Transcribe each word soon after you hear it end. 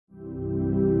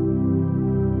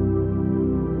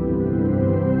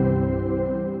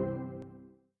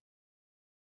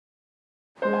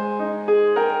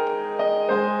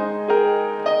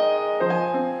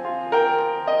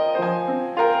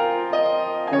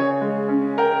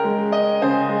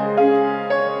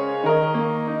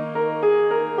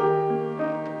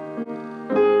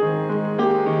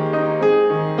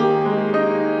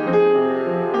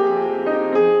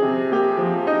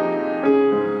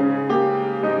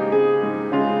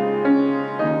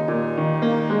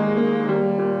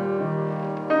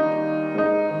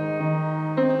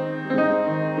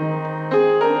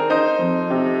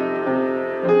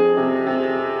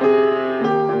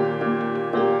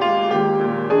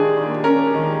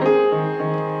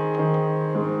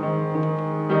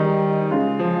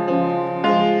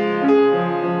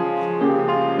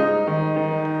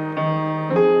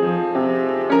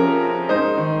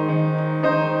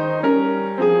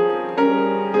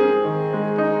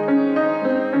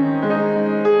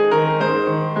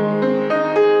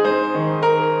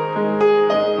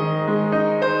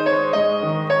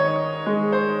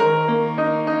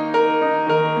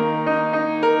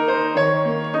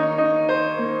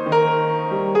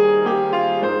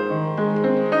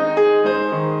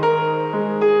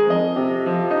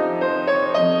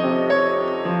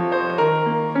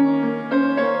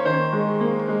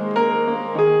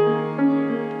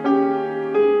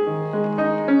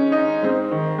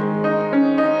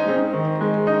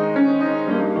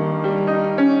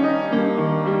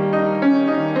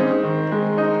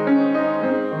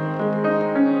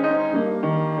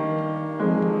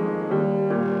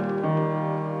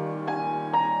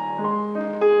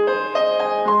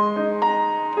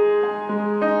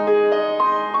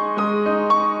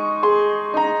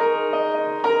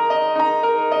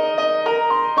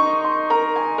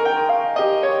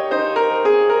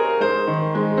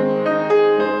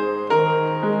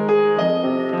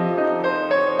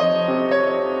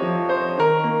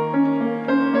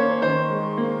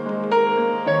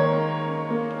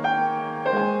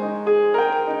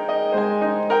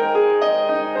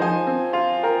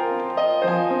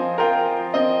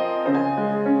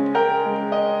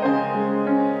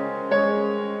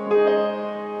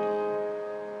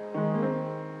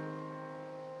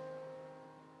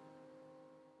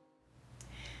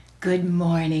Good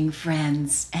morning,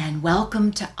 friends, and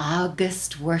welcome to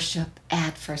August worship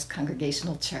at First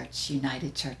Congregational Church,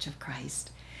 United Church of Christ.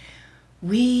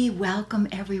 We welcome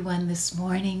everyone this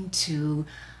morning to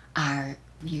our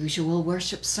usual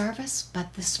worship service,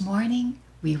 but this morning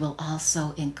we will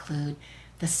also include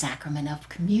the sacrament of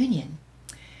communion.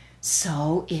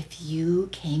 So if you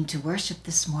came to worship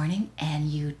this morning and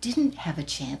you didn't have a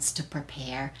chance to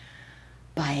prepare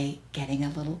by getting a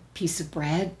little piece of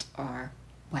bread or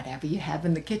whatever you have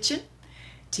in the kitchen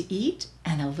to eat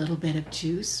and a little bit of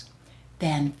juice,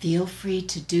 then feel free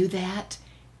to do that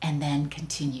and then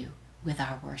continue with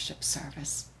our worship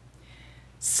service.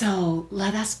 So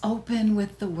let us open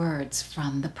with the words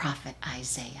from the prophet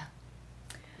Isaiah.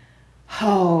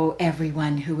 Ho,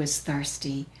 everyone who is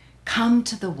thirsty, come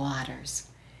to the waters.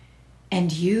 And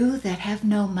you that have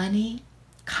no money,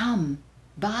 come,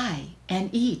 buy and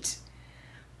eat.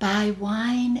 Buy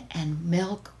wine and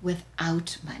milk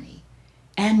without money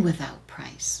and without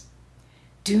price.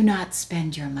 Do not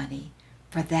spend your money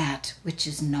for that which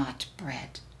is not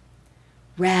bread.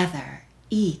 Rather,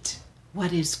 eat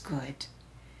what is good,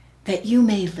 that you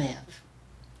may live.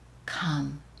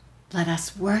 Come, let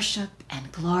us worship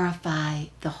and glorify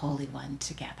the Holy One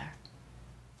together.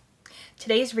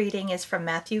 Today's reading is from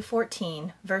Matthew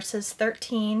 14, verses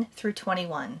 13 through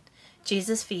 21.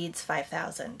 Jesus feeds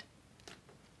 5,000.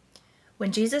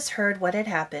 When Jesus heard what had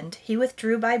happened, he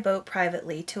withdrew by boat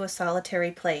privately to a solitary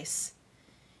place.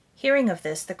 Hearing of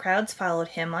this, the crowds followed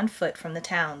him on foot from the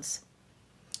towns.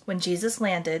 When Jesus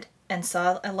landed and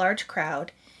saw a large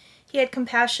crowd, he had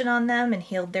compassion on them and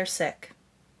healed their sick.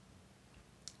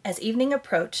 As evening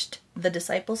approached, the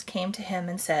disciples came to him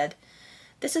and said,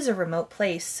 "This is a remote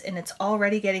place, and it's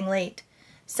already getting late.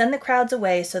 Send the crowds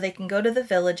away so they can go to the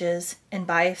villages and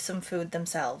buy some food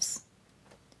themselves."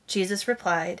 Jesus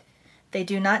replied, "They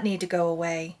do not need to go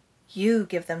away. You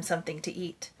give them something to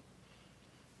eat."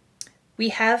 "We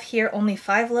have here only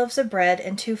 5 loaves of bread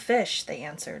and 2 fish," they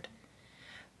answered.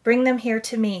 "Bring them here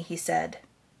to me," he said.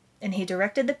 And he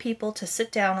directed the people to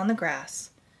sit down on the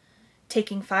grass.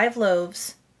 Taking 5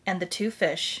 loaves and the 2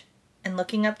 fish, and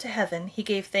looking up to heaven, he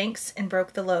gave thanks and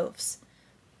broke the loaves.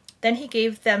 Then he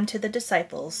gave them to the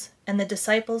disciples, and the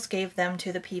disciples gave them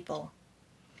to the people.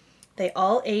 They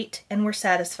all ate and were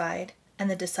satisfied, and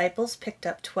the disciples picked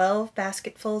up 12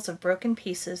 basketfuls of broken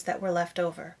pieces that were left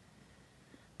over.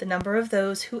 The number of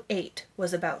those who ate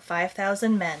was about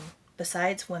 5,000 men,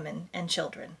 besides women and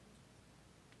children.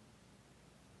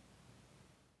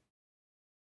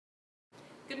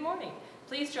 Good morning.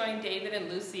 Please join David and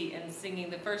Lucy in singing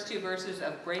the first 2 verses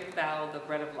of Break Thou the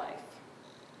Bread of Life.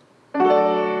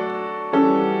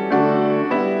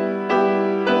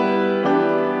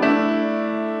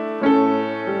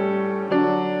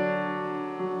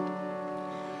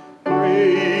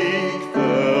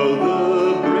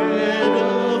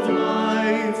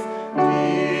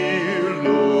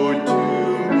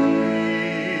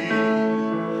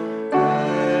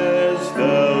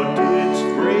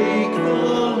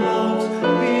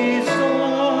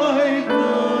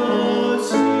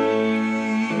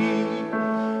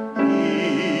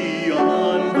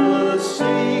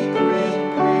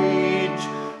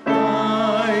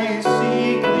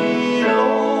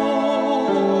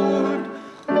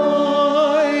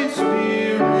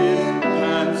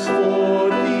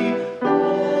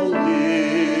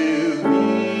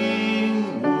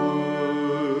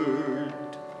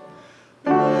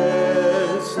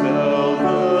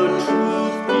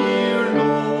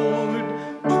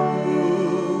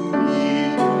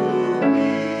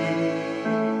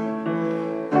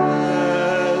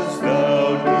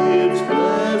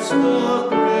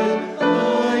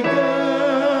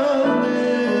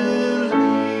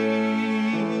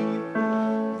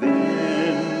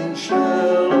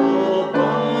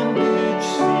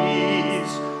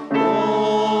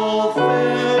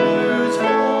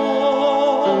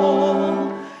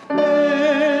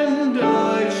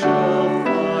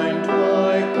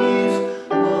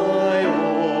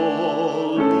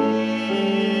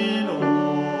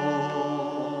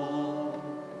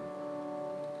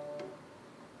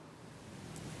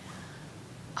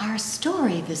 Our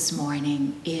story this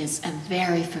morning is a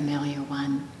very familiar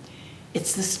one.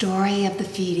 It's the story of the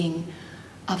feeding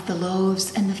of the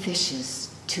loaves and the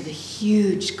fishes to the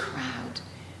huge crowd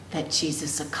that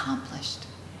Jesus accomplished.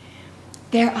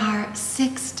 There are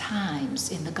 6 times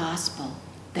in the gospel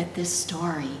that this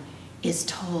story is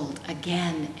told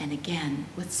again and again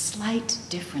with slight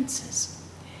differences.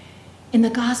 In the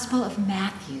Gospel of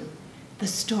Matthew, the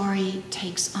story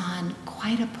takes on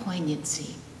quite a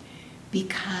poignancy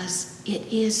because it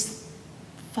is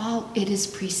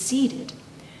preceded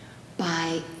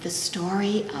by the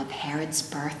story of Herod's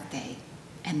birthday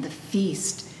and the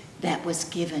feast that was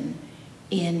given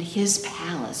in his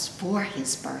palace for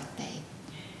his birthday.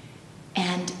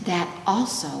 And that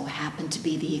also happened to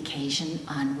be the occasion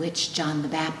on which John the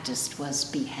Baptist was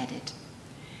beheaded.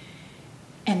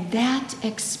 And that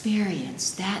experience,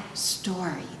 that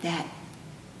story, that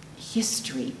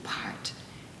history part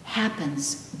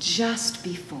happens just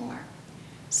before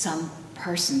some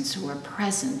persons who were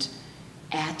present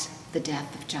at the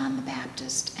death of John the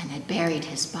Baptist and had buried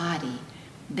his body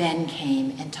then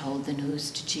came and told the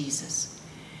news to Jesus.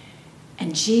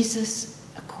 And Jesus,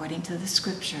 according to the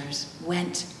scriptures,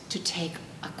 went to take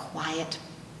a quiet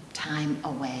time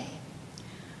away,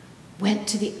 went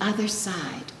to the other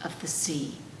side of the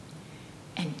sea,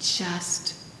 and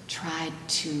just tried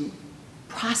to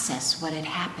process what had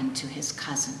happened to his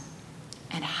cousin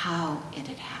and how it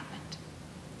had happened.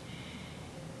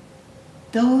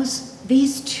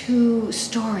 These two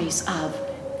stories of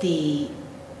the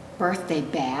birthday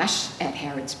bash at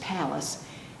Herod's palace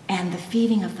and the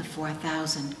feeding of the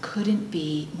 4,000 couldn't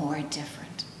be more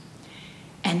different.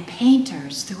 And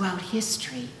painters throughout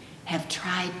history have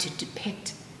tried to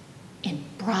depict in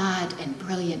broad and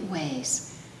brilliant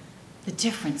ways the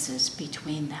differences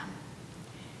between them.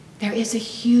 There is a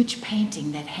huge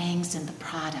painting that hangs in the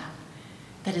Prado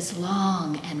that is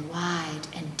long and wide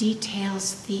and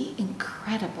details the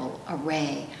incredible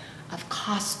array of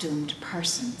costumed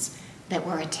persons that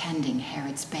were attending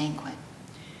Herod's banquet.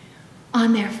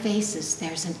 On their faces,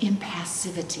 there's an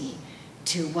impassivity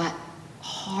to what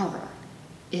horror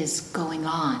is going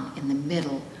on in the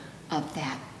middle of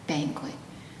that banquet.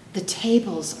 The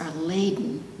tables are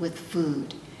laden with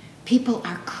food. People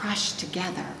are crushed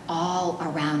together all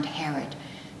around Herod,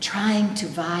 trying to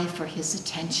vie for his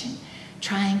attention,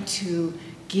 trying to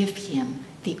give him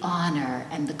the honor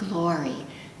and the glory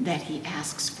that he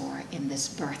asks for in this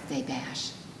birthday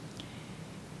bash.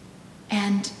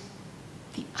 And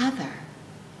the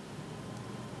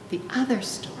other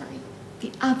story,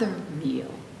 the other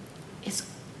meal, is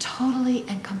totally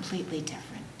and completely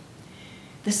different.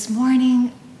 This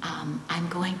morning, I'm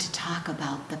going to talk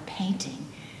about the painting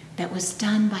that was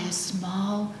done by a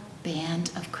small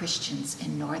band of Christians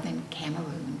in northern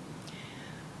Cameroon,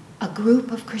 a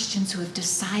group of Christians who have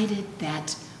decided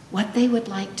that what they would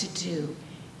like to do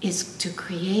is to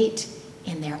create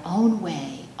in their own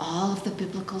way all of the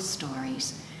biblical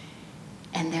stories,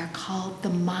 and they're called the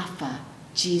Mafa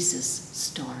Jesus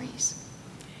stories.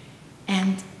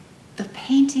 And the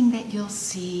painting that you'll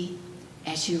see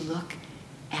as you look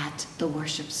at the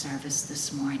worship service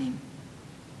this morning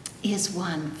is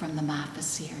one from the Mafa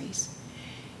series.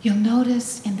 You'll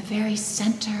notice in the very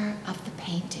center of the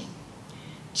painting,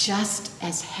 just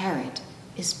as Herod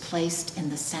is placed in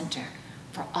the center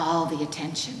for all the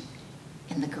attention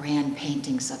in the grand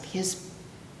paintings of his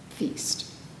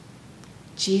feast,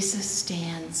 Jesus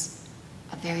stands,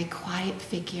 a very quiet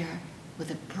figure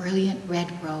with a brilliant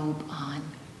red robe on,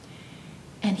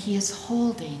 and he is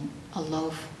holding a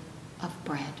loaf of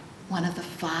bread, one of the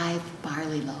 5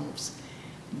 barley loaves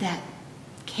that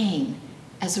came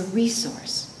as a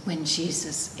resource when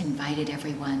Jesus invited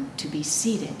everyone to be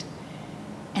seated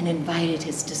and invited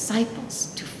his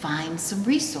disciples to find some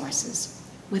resources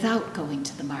without going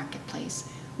to the marketplace,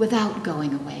 without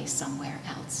going away somewhere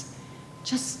else,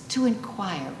 just to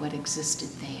inquire what existed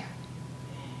there.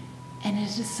 And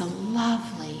it is a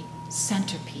lovely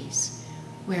centerpiece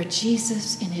where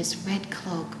Jesus in his red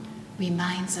cloak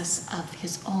reminds us of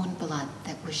his own blood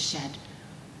that was shed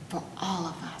for all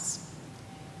of us.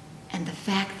 And the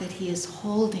fact that he is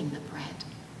holding the bread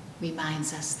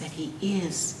reminds us that he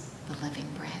is the living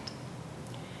bread.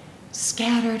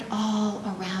 Scattered all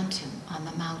around him on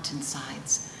the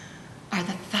mountainsides are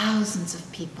the thousands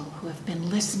of people who have been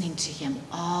listening to him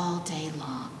all day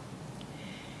long.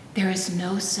 There is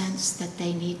no sense that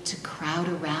they need to crowd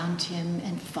around him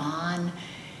and fawn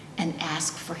and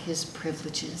ask for his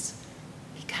privileges,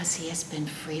 because he has been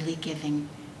freely giving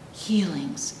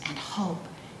healings and hope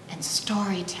and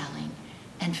storytelling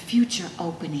and future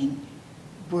opening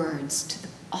words to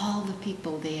all the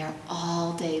people there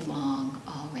all day long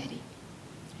already.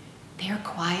 They are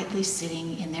quietly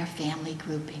sitting in their family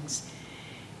groupings,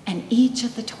 and each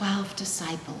of the 12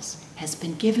 disciples has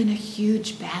been given a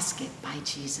huge basket by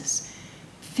Jesus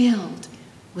filled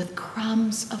with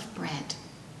crumbs of bread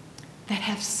that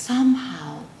have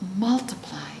somehow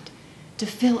multiplied to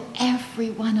fill every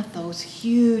one of those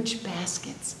huge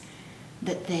baskets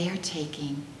that they are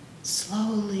taking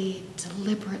slowly,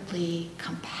 deliberately,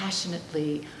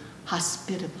 compassionately,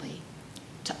 hospitably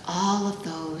to all of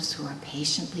those who are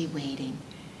patiently waiting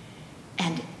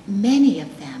And many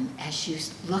of them, as you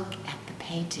look at the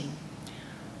painting,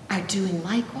 are doing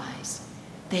likewise.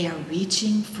 They are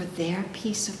reaching for their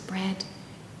piece of bread,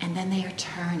 and then they are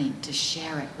turning to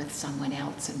share it with someone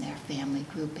else in their family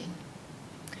grouping.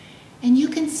 And you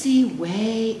can see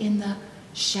way in the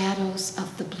shadows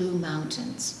of the Blue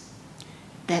Mountains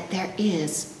that there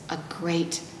is a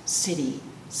great city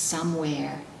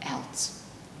somewhere else,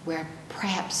 where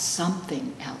perhaps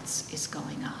something else is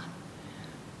going on.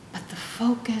 But the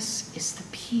focus is the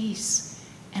peace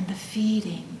and the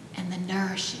feeding and the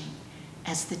nourishing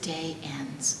as the day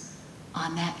ends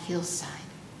on that hillside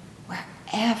where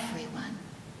everyone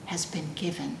has been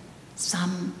given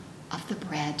some of the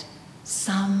bread,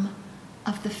 some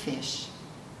of the fish,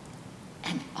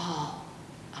 and all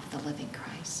of the living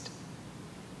Christ.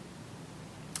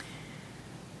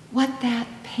 What that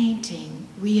painting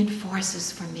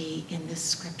reinforces for me in this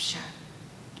scripture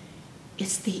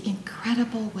is the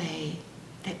incredible way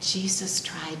that Jesus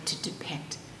tried to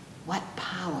depict what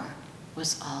power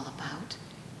was all about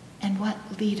and what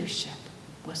leadership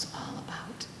was all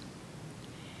about.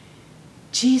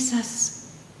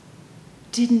 Jesus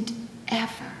didn't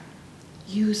ever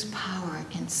use power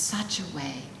in such a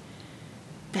way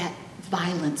that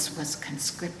violence was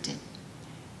conscripted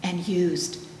and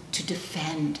used to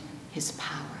defend his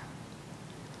power.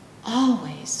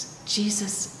 Always,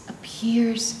 Jesus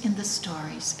appears in the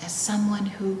stories as someone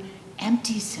who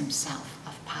empties himself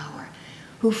of power,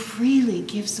 who freely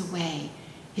gives away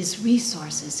his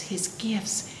resources, his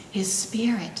gifts, his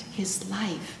spirit, his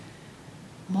life,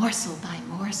 morsel by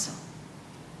morsel,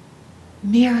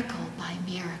 miracle by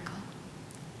miracle,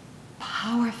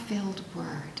 power-filled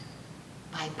word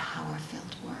by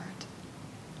power-filled word.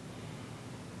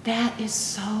 That is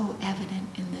so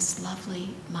evident in this lovely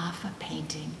Maffa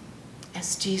painting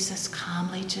as Jesus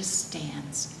calmly just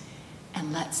stands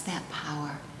and lets that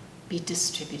power be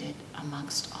distributed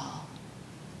amongst all.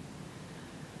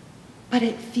 But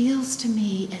it feels to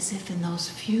me as if in those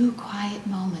few quiet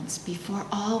moments before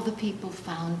all the people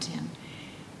found him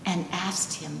and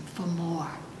asked him for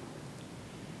more,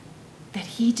 that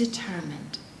he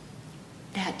determined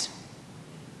that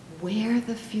where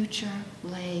the future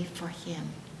lay for him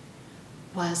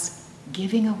was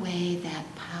giving away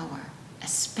that power,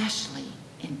 especially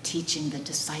in teaching the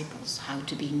disciples how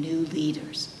to be new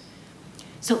leaders.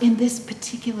 So in this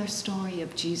particular story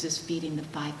of Jesus feeding the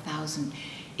 5,000,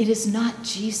 it is not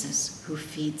Jesus who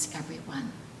feeds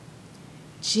everyone.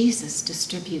 Jesus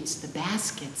distributes the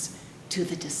baskets to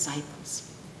the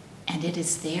disciples, and it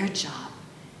is their job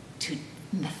to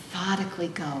methodically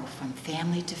go from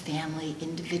family to family,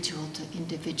 individual to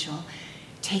individual,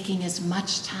 taking as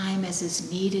much time as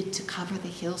is needed to cover the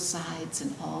hillsides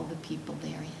and all the people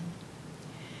therein.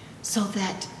 So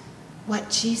that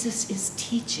what Jesus is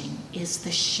teaching is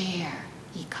the share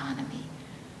economy,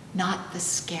 not the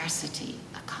scarcity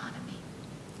economy.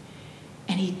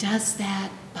 And he does that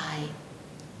by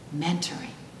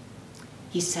mentoring.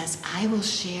 He says, I will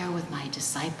share with my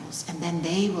disciples, and then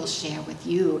they will share with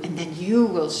you, and then you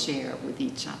will share with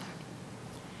each other.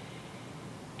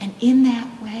 And in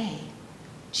that way,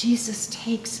 Jesus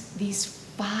takes these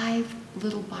 5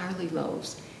 little barley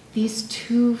loaves, these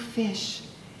 2 fish,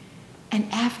 and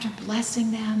after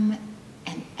blessing them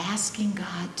and asking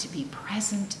God to be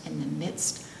present in the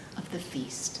midst of the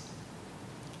feast,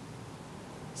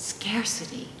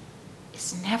 scarcity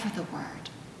is never the word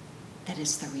that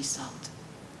is the result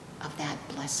of that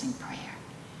blessing prayer.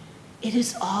 It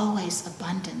is always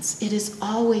abundance. It is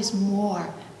always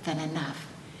more than enough.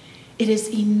 It is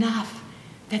enough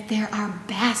that there are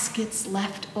baskets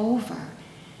left over,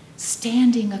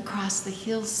 standing across the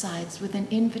hillsides with an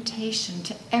invitation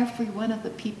to every one of the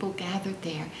people gathered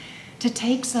there to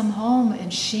take some home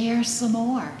and share some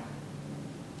more.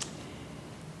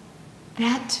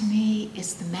 That, to me,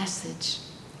 is the message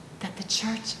that the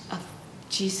Church of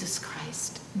Jesus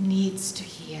Christ needs to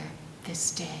hear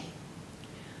this day.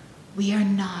 We are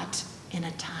not in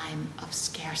a time of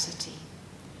scarcity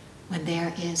when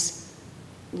there is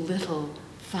little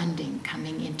funding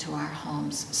coming into our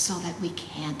homes so that we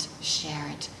can't share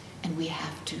it and we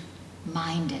have to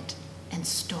mind it and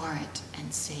store it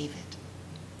and save it.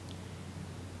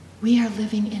 We are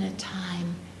living in a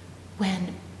time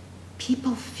when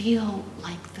people feel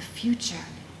like the future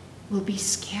will be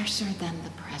scarcer than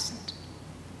the present.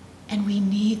 And we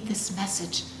need this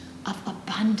message of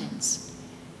abundance,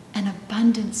 an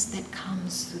abundance that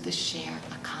comes through the share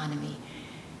economy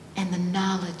and the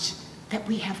knowledge that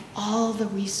we have all the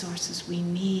resources we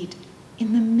need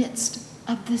in the midst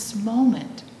of this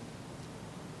moment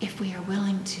if we are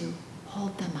willing to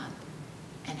hold them up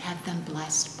and have them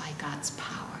blessed by God's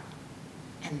power.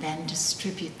 and then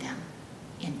distribute them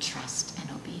in trust and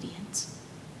obedience.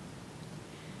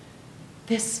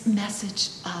 This message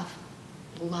of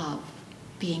love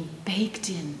being baked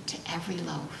into every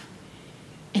loaf,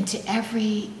 into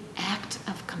every act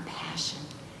of compassion,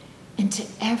 into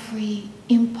every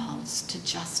impulse to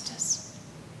justice,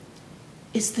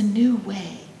 is the new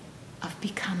way of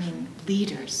becoming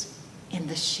leaders in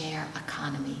the share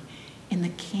economy, in the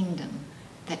kingdom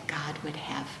that God would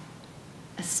have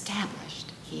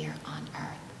established here on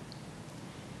earth.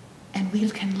 And we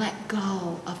can let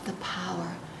go of the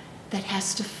power that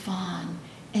has to fawn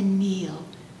and kneel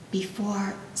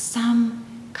before some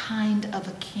kind of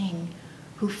a king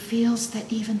who feels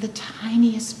that even the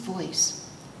tiniest voice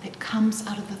that comes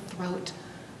out of the throat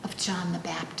of John the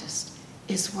Baptist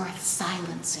is worth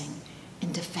silencing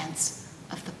in defense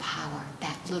of the power,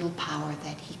 that little power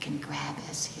that he can grab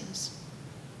as his.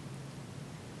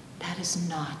 That is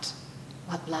not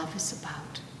what love is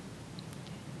about.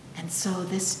 And so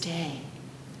this day,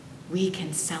 we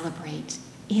can celebrate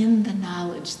in the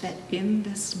knowledge that in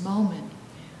this moment,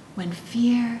 when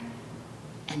fear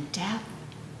and death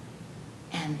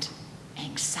and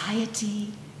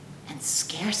anxiety and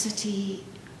scarcity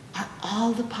are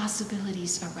all the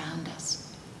possibilities around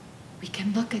us, we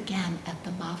can look again at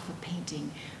the Malfa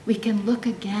painting. We can look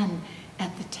again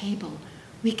at the table.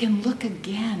 We can look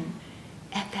again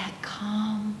at that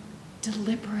calm,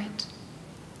 deliberate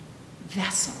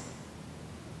vessel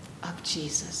of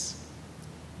Jesus,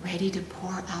 ready to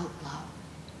pour out love,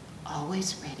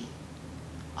 always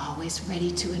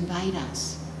ready to invite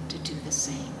us to do the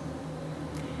same.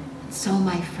 And so,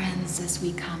 my friends, as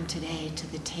we come today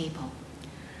to the table,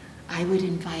 I would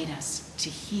invite us to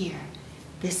hear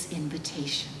this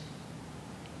invitation.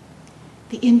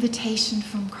 The invitation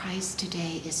from Christ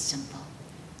today is simple.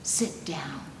 Sit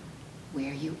down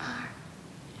where you are.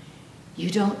 You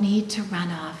don't need to run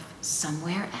off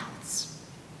somewhere else.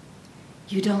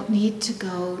 You don't need to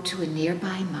go to a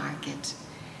nearby market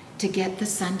to get the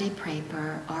Sunday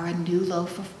paper or a new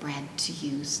loaf of bread to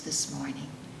use this morning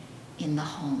in the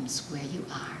homes where you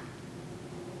are.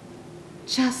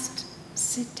 Just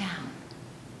sit down,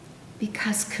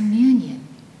 because communion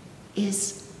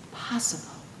is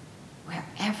possible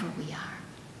wherever we are,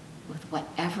 with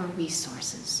whatever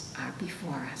resources are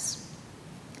before us.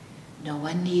 No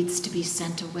one needs to be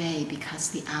sent away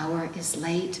because the hour is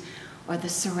late or the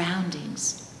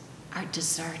surroundings are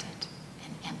deserted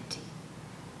and empty.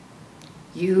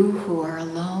 You who are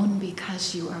alone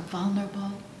because you are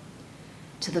vulnerable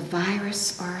to the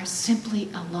virus, or simply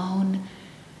alone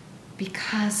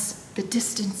because the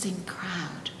distancing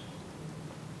crowd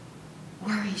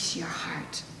worries your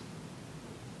heart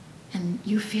and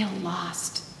you feel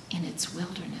lost in its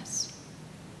wilderness.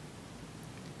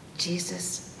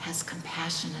 Jesus has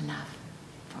compassion enough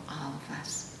for all of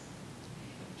us.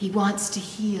 He wants to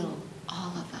heal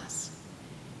all of us.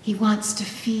 He wants to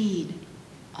feed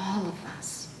all of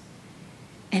us.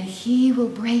 And he will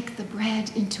break the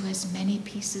bread into as many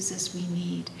pieces as we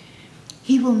need.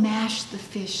 He will mash the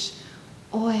fish,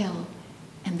 oil,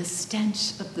 and the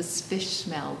stench of the fish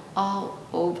smell all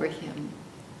over him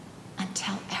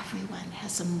until everyone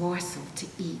has a morsel to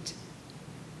eat.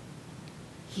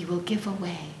 He will give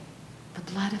away the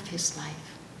blood of his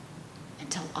life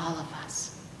until all of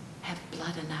us have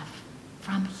blood enough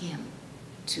from him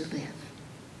to live.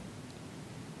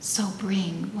 So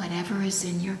bring whatever is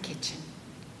in your kitchen.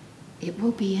 It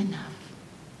will be enough.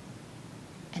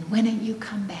 And when you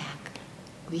come back,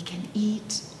 we can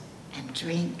eat and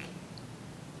drink,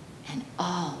 and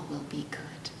all will be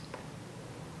good.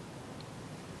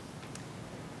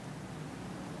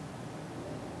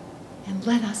 And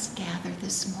let us gather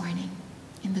this morning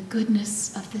in the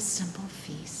goodness of this simple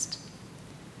feast.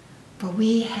 For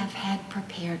we have had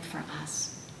prepared for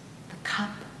us the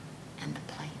cup and the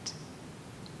plate.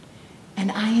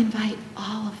 And I invite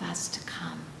all of us to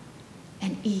come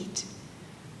and eat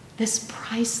this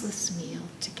priceless meal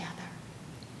together.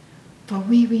 For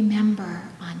we remember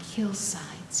on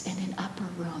hillsides and in upper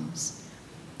rooms,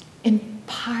 in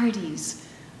parties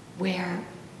where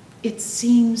it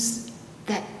seems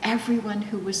that everyone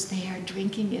who was there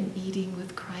drinking and eating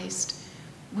with Christ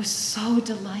was so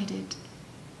delighted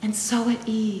and so at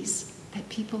ease that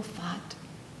people thought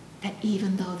that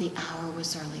even though the hour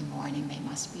was early morning, they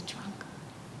must be drunk.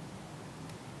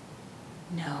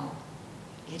 No,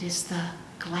 it is the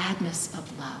gladness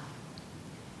of love.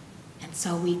 And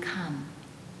so we come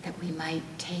that we might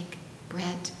take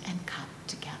bread and cup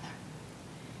together.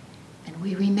 And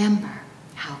we remember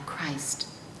how Christ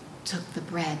took the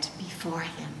bread before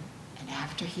him, and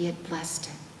after he had blessed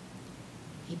it,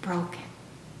 he broke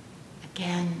it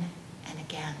again and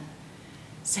again,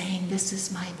 saying, "This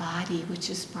is my body, which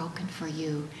is broken for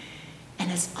you.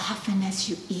 And as often as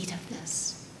you eat of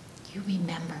this, you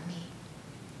remember me."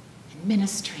 And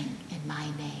ministering in my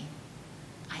name,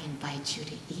 I invite you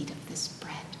to eat of this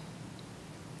bread.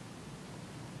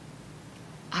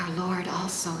 Our Lord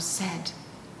also said,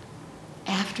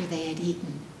 after they had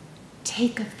eaten,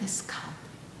 "Take of this cup."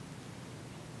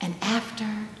 And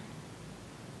after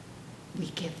we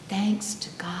give thanks to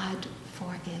God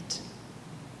for it,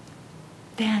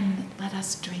 then let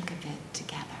us drink of it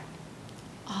together,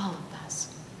 all of us.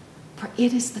 For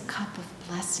it is the cup of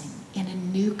blessing in a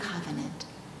new covenant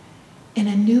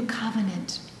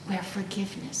where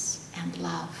forgiveness and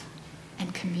love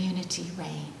and community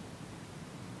reign,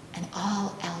 and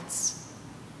all else,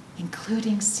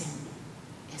 including sin,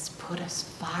 is put as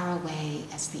far away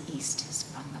as the east is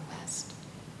from the west.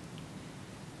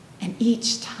 And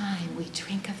each time we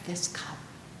drink of this cup,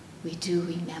 we do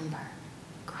remember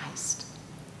Christ.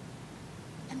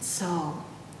 And so,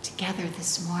 together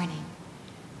this morning,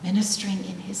 ministering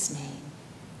in his name,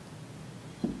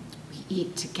 we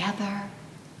eat together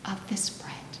of this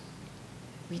bread,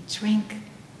 we drink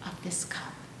of this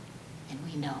cup, and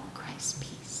we know Christ's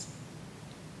peace.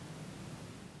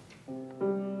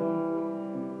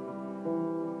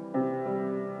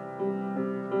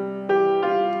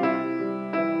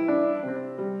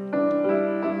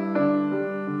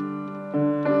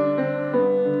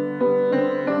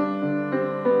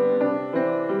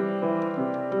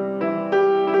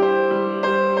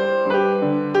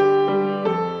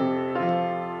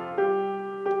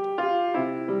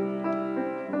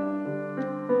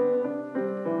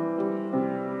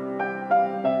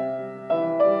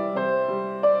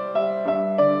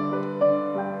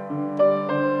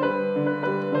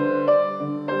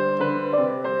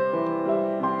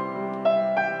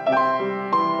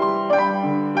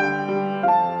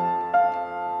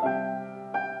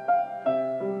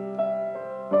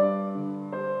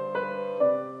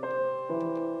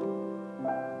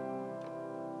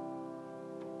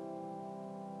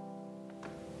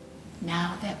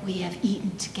 Now that we have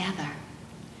eaten together,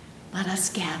 let us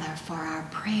gather for our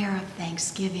prayer of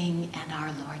thanksgiving and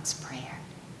our Lord's Prayer.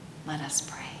 Let us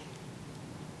pray.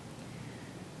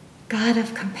 God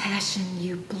of compassion,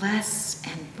 you bless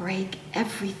and break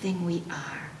everything we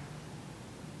are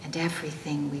and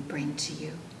everything we bring to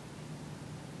you.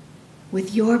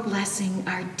 With your blessing,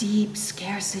 our deep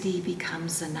scarcity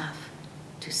becomes enough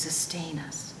to sustain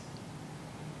us.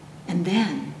 And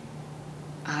then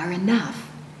our enough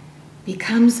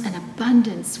becomes an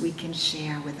abundance we can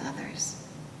share with others.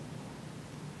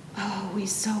 Oh, we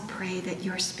so pray that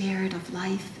your spirit of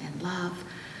life and love,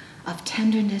 of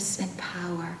tenderness and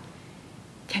power,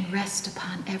 can rest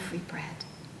upon every bread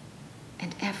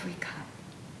and every cup,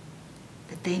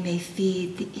 that they may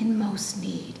feed the inmost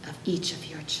need of each of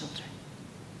your children.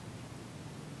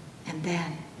 And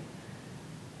then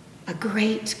a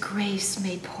great grace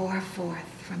may pour forth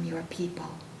from your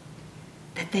people,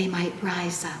 that they might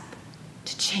rise up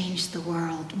to change the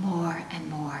world more and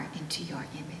more into your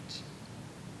image.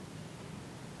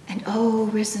 And O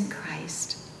risen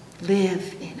Christ,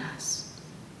 live in us,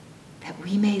 that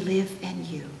we may live in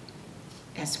you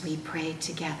as we pray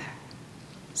together,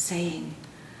 saying,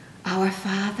 Our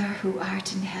Father who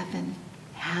art in heaven,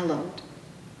 hallowed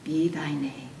be thy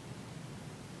name.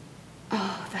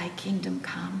 Oh, thy kingdom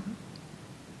come,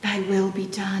 thy will be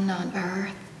done on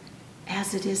earth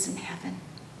as it is in heaven.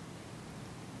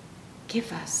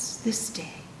 Give us this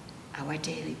day our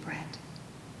daily bread,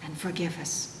 and forgive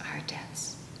us our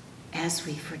debts, as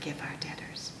we forgive our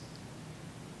debtors.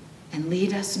 And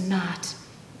lead us not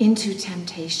into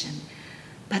temptation,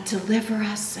 but deliver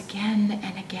us again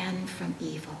and again from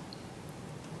evil.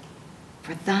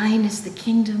 For thine is the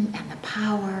kingdom and the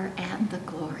power and the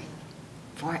glory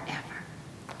forever.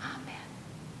 Amen.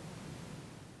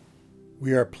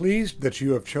 We are pleased that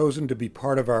you have chosen to be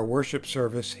part of our worship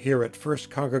service here at First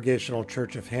Congregational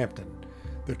Church of Hampton,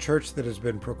 the church that has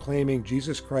been proclaiming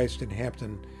Jesus Christ in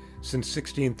Hampton since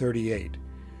 1638.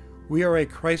 We are a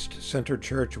Christ-centered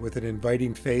church with an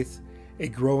inviting faith, a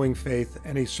growing faith,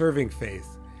 and a serving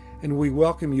faith, and we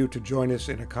welcome you to join us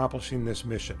in accomplishing this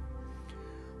mission.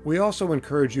 We also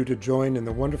encourage you to join in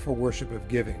the wonderful worship of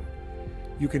giving.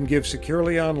 You can give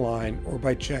securely online or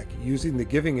by check using the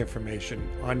giving information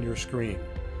on your screen.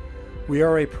 We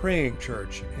are a praying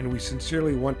church, and we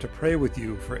sincerely want to pray with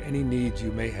you for any needs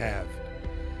you may have.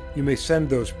 You may send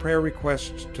those prayer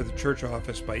requests to the church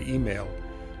office by email,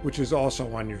 which is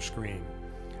also on your screen.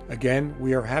 Again,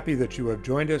 we are happy that you have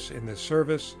joined us in this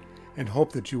service and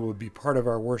hope that you will be part of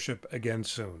our worship again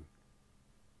soon.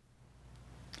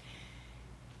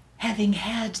 having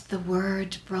had the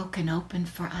word broken open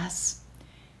for us,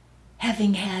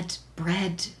 having had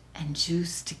bread and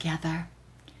juice together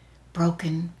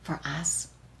broken for us,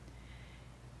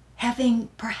 having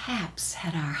perhaps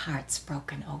had our hearts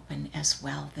broken open as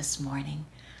well this morning,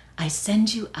 I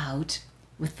send you out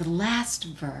with the last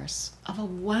verse of a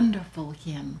wonderful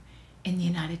hymn in the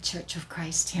United Church of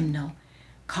Christ hymnal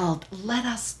called "Let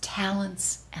Us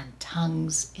Talents and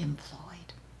Tongues Employed."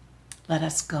 Let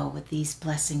us go with these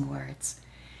blessing words.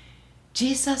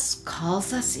 Jesus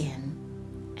calls us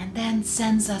in and then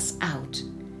sends us out,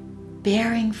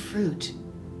 bearing fruit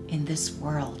in this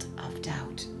world of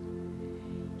doubt.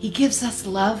 He gives us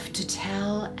love to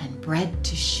tell and bread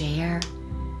to share.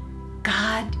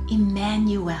 God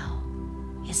Emmanuel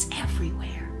is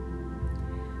everywhere.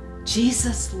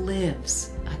 Jesus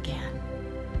lives again.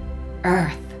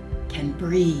 Earth can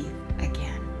breathe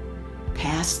again.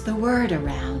 Pass the word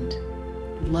around.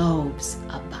 Loaves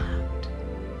abound.